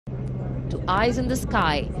to eyes in the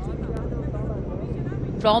sky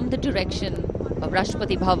from the direction of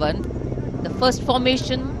Rashtrapati Bhavan. The first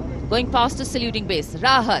formation going past the saluting base,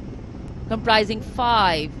 Rahat, comprising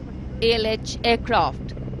 5 ALH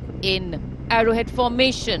aircraft in arrowhead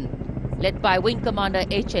formation, led by Wing Commander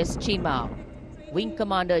H.S. Chima, Wing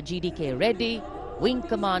Commander G.D.K. Reddy, Wing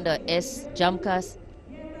Commander S. Jamkas,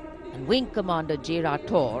 and Wing Commander J.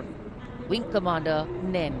 Rathore, Wing Commander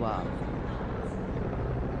Nenwa.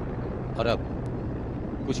 और अब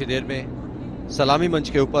कुछ ही देर में सलामी मंच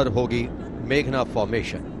के ऊपर होगी मेघना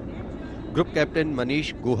फॉर्मेशन। ग्रुप कैप्टन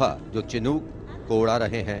मनीष गुहा जो चिनूक को उड़ा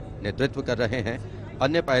रहे हैं, नेतृत्व कर रहे हैं।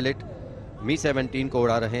 अन्य पायलट मी-17 को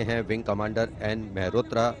उड़ा रहे हैं wing commander N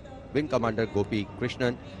Mehrotra, wing commander गोपी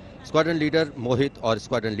कृष्णन, स्क्वाड्रन लीडर मोहित और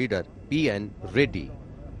squadron leader PN. Reddy.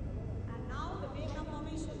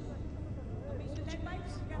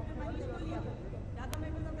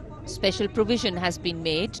 Special provision has been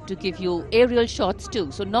made to give you aerial shots too.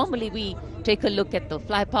 So normally we take a look at the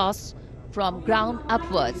fly past from ground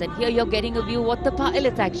upwards, and here you're getting a view what the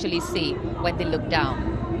pilots actually see when they look down.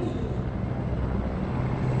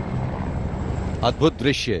 अद्भुत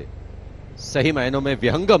दृश्य, सही मायनों में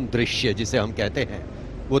विहंगम दृश्य जिसे हम कहते हैं,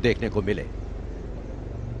 वो देखने को मिले।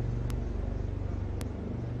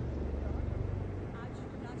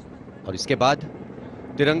 और इसके बाद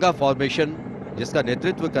तिरंगा फॉर्मेशन जिसका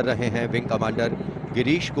नेतृत्व कर रहे हैं विंग कमांडर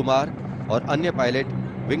गिरीश कुमार और अन्य pilot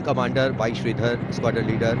wing commander Y Shridhar, squadron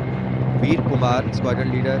leader वीर कुमार,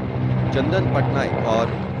 स्क्वाड्रन लीडर चंदन पटनायक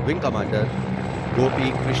और विंग कमांडर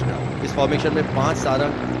गोपी कृष्णा। इस फॉर्मेशन में 5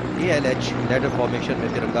 सारंग ALH लैडर फॉर्मेशन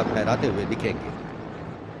में तिरंगा फहराते हुए दिखेंगे।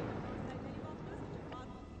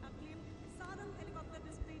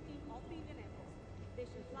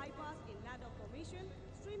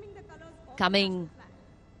 Coming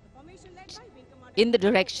in the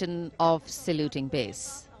direction of saluting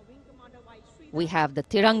base, we have the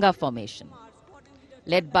Tiranga formation,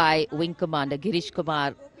 led by Wing Commander Girish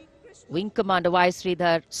Kumar, Wing Commander Y.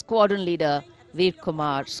 Sridhar, Squadron Leader Veer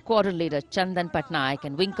Kumar, Squadron Leader Chandan Patnaik,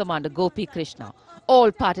 and Wing Commander Gopi Krishna,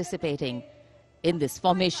 all participating in this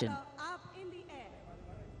formation.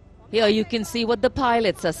 Here you can see what the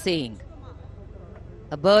pilots are seeing.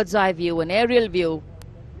 A bird's eye view, an aerial view,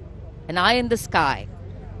 an eye in the sky.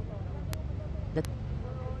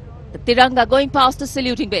 The Tiranga going past the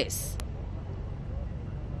saluting base.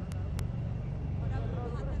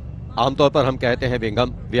 आमतौर पर हम कहते हैं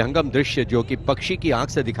विहंगम दृश्य जो कि पक्षी की आंख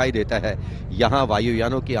से दिखाई देता है। यहाँ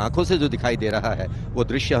वायुयानों की आंखों से जो दिखाई दे रहा है वो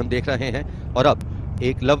दृश्य हम देख रहे हैं। और अब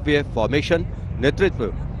एकलव्य फॉर्मेशन नेतृत्व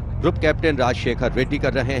ग्रुप कैप्टन राजशेखर रेड्डी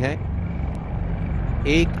कर रहे हैं।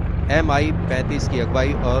 एक Mi-35 की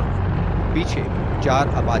अगुवाई और पीछे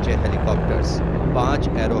 4 अपाचे हेलीकॉप्टर्स 5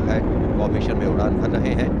 एरोहेड फॉर्मेशन में उड़ान भर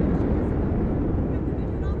रहे हैं।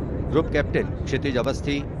 ग्रुप कैप्टन क्षितिज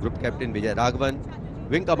Awasthi, group captain Vijay Raghavan,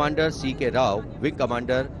 wing commander C.K. Rao, wing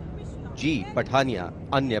commander G. Pathania,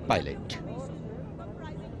 अन्य pilot.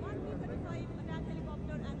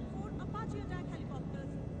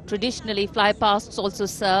 Traditionally, flypasts also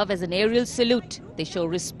serve as an aerial salute. They show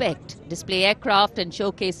respect, display aircraft, and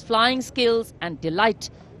showcase flying skills and delight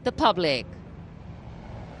the public.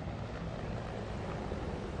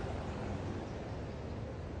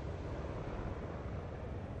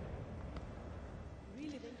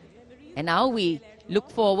 And now we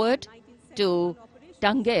look forward to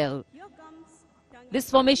Tangale. This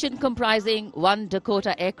formation comprising 1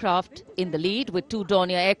 Dakota aircraft in the lead with 2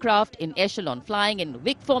 Dornier aircraft in echelon flying in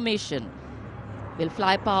Vic formation will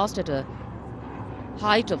fly past at a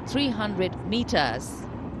height of 300 meters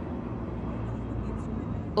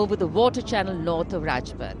over the water channel north of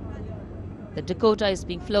Rajpath. The Dakota is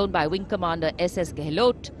being flown by Wing Commander S.S.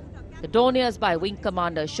 Gehlot, the Dorniers by Wing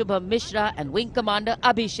Commander Shubham Mishra and Wing Commander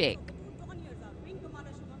Abhishek.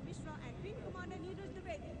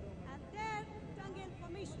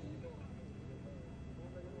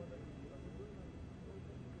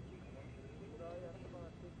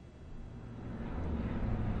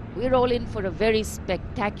 We're all in for a very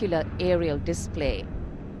spectacular aerial display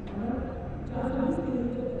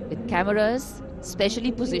with cameras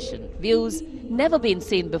specially positioned, views never been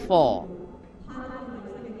seen before.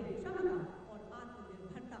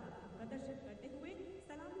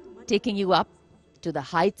 Taking you up to the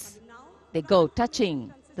heights, they go,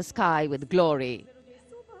 touching the sky with glory.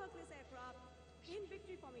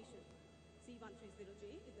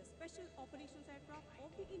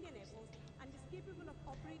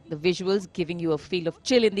 The visuals giving you a feel of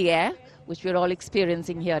chill in the air, which we're all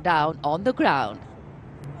experiencing here down on the ground.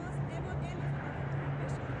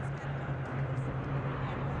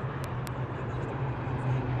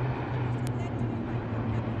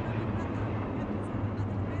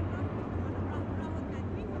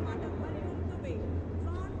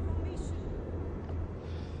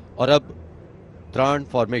 और अब त्राण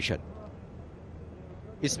formation,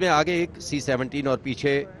 इसमें आगे एक C-17 और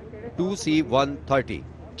पीछे 2C-130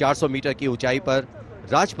 400 metre की ऊंचाई पर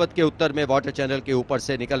राजपथ के उत्तर में वाटर चैनल के ऊपर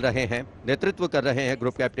से निकल रहे हैं। नेतृत्व कर रहे हैं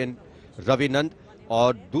ग्रुप कैप्टन रवि नंद और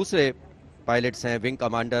दूसरे पायलट्स हैं wing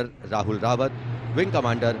commander Rahul Rawat, wing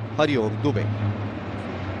commander Hariom Dubey.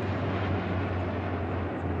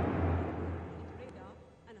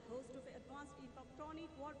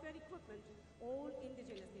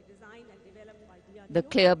 The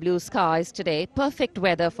clear blue skies today, perfect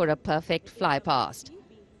weather for a perfect fly past.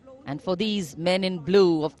 And for these men in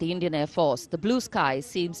blue of the Indian Air Force, the blue sky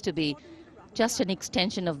seems to be just an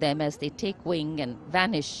extension of them as they take wing and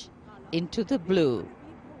vanish into the blue.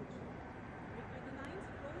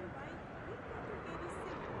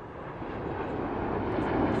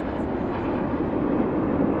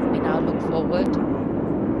 We now look forward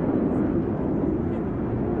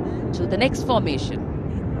to the next formation.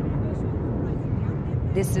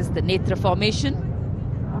 This is the Netra formation.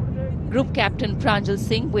 Group Captain Pranjal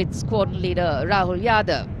Singh with Squadron Leader Rahul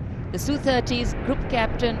Yadav. The Su-30's Group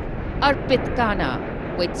Captain Arpit Khanna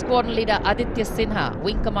with Squadron Leader Aditya Sinha.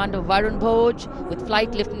 Wing Commander Varun Bhoj with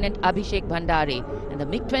Flight Lieutenant Abhishek Bhandari. And the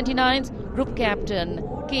MiG-29's Group Captain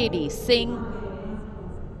K.D. Singh.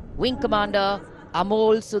 Wing Commander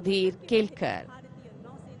Amol Sudhir Kelkar.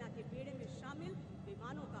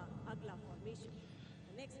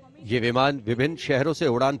 ये विमान विभिन्न शहरों से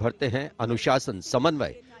उड़ान भरते हैं, अनुशासन,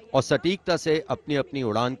 समन्वय और सटीकता से अपनी अपनी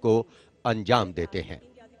उड़ान को अंजाम देते हैं।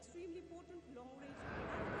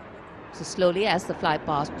 So slowly as the fly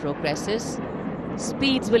past progresses,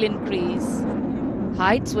 speeds will increase,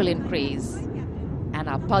 heights will increase, and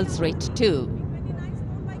our pulse rate too.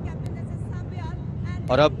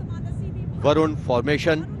 और अब वरुण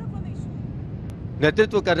फॉर्मेशन,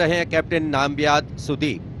 नेतृत्व कर रहे हैं कैप्टन नामब्याद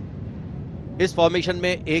सुदीप। इस फॉर्मेशन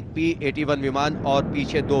में एक P-81 विमान और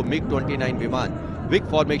पीछे दो MiG-29 विमान विग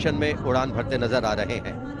फॉर्मेशन में उड़ान भरते नजर आ रहे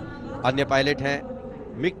हैं। अन्य पायलट हैं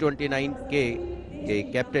MiG-29 के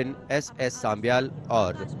कैप्टन S.S. सांब्याल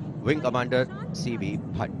और wing commander C.V.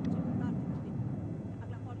 Bhatt.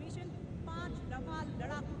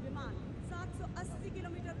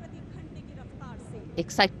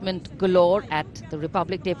 Excitement galore at the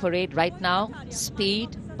Republic Day Parade right now. Speed,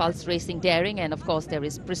 pulse racing, daring, and of course there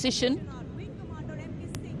is precision.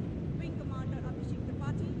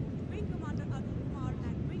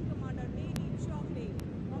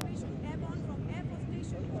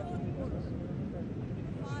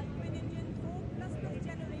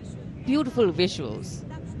 Beautiful visuals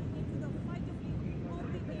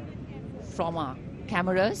from our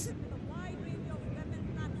cameras,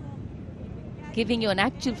 giving you an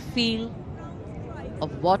actual feel of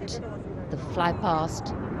what the fly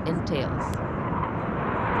past entails.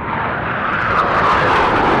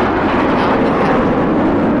 Now we have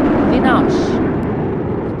Vinash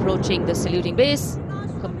approaching the saluting base,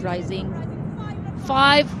 comprising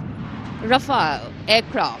 5 Rafale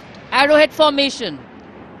aircraft, arrowhead formation,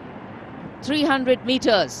 300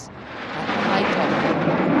 meters at the height of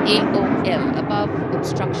AOL, above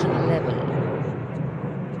obstruction level.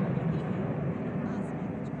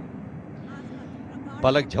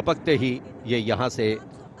 पलक झपकते ही ये यहाँ से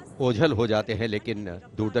ओझल हो जाते हैं, लेकिन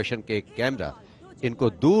दूरदर्शन के कैमरा इनको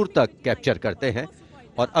दूर तक कैप्चर करते हैं।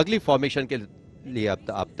 और अगली फॉर्मेशन के लिए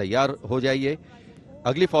अब आप तैयार हो जाइए।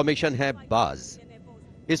 अगली फॉर्मेशन है बाज।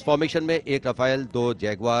 इस फॉर्मेशन में एक Rafale, 2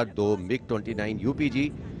 Jaguar, 2 MiG-29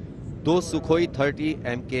 UPG, 2 Sukhoi 30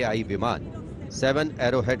 MKI विमान 7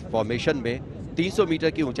 एरोहेड फॉर्मेशन में 300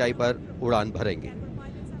 मीटर की ऊंचाई पर उड़ान भरेंगे।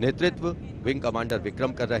 नेतृत्व विंग कमांडर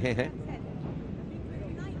विक्रम कर रहे हैं।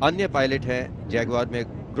 अन्य पायलट हैं जैगवार में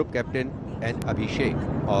ग्रुप कैप्टन N. अभिषेक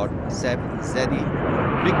और सैफ जैदी,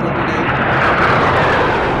 MiG-29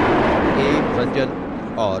 A.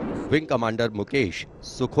 रंजन और विंग कमांडर मुकेश,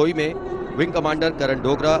 सुखोई में विंग कमांडर करण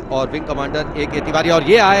डोगरा और विंग कमांडर A.K. तिवारी। और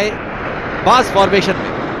ये आए बाज फॉर्मेशन में।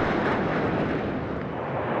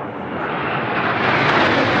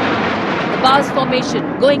 Bars formation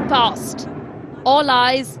going past. All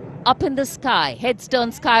eyes up in the sky. Heads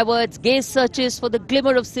turned skywards. Gaze searches for the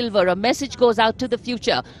glimmer of silver. A message goes out to the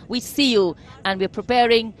future. We see you and we're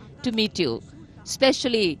preparing to meet you.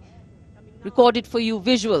 Specially recorded for you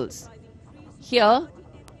visuals. Here,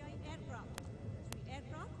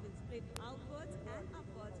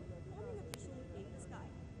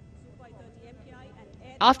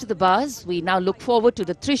 after the buzz, we now look forward to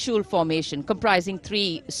the Trishul formation, comprising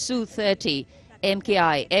 3 Su-30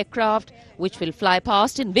 MKI aircraft, which will fly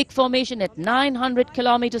past in VIC formation at 900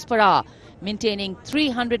 kilometers per hour, maintaining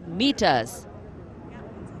 300 meters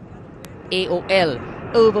AOL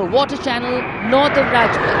over water channel north of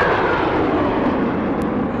Rajput.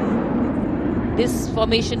 This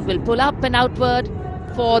formation will pull up and outward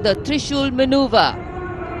for the Trishul maneuver.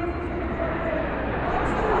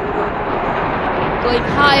 Going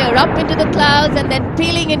higher up into the clouds and then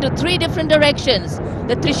peeling into 3 different directions.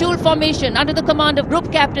 The Trishul formation under the command of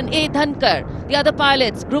Group Captain A. Dhankar. The other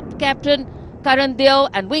pilots, Group Captain Karan Deo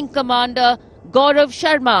and Wing Commander Gaurav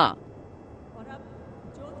Sharma.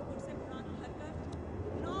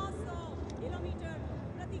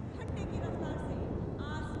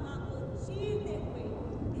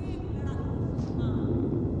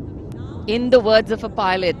 In the words of a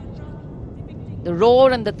pilot, the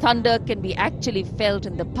roar and the thunder can be actually felt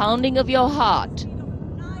in the pounding of your heart.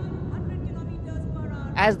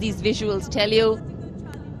 As these visuals tell you,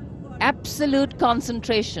 absolute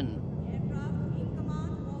concentration,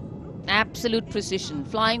 absolute precision,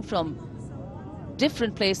 flying from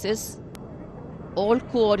different places, all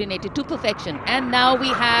coordinated to perfection. And now we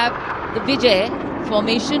have the Vijay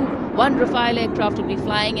formation. 1 Rafale aircraft will be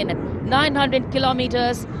flying in at 900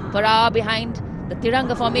 kilometers per hour behind the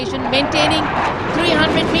Tiranga formation, maintaining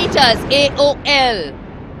 300 meters AOL.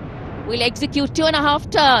 Will execute 2.5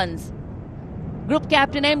 turns. Group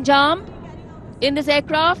Captain M. Jam in this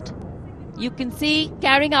aircraft, you can see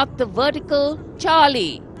carrying out the vertical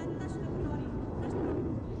Charlie,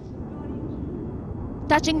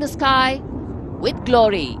 touching the sky with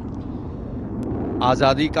glory.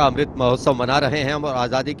 आजादी का अमृत महोत्सव मना रहे हैं हम और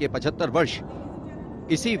आजादी के 75 वर्ष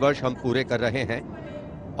इसी वर्ष हम पूरे कर रहे हैं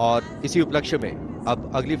और इसी उपलक्ष्य में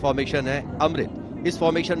अब अगली फॉर्मेशन है अमृत। इस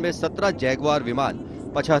फॉर्मेशन में 17 जैगवार विमान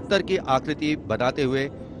 75 की आकृति बनाते हुए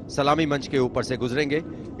सलामी मंच के ऊपर से गुजरेंगे।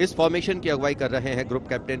 इस फॉर्मेशन की अगुवाई कर रहे हैं group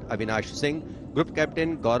captain Avinash Singh, group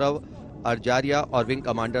captain गौरव अर्जारिया और विंग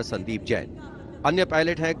कमांडर संदीप जैन। अन्य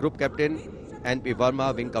पायलट हैं group captain NP Verma,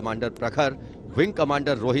 wing commander प्रखर, विंग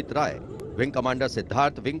कमांडर रोहित राय, wing commander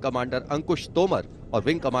Siddharth, wing commander अंकुश तोमर और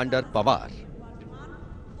wing commander Pawar.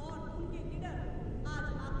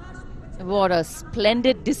 What a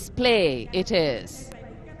splendid display it is.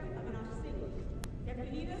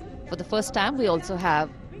 For the first time, we also have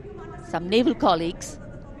some naval colleagues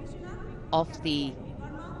of the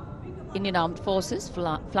Indian Armed Forces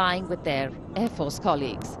flying with their Air Force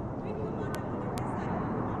colleagues.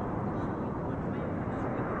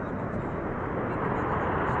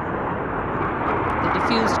 The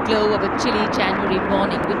diffused glow of a chilly January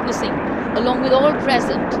morning, witnessing, along with all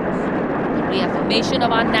present, the reaffirmation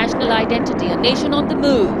of our national identity, a nation on the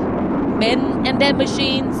move, men and their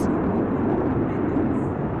machines,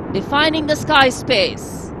 defining the sky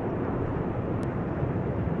space.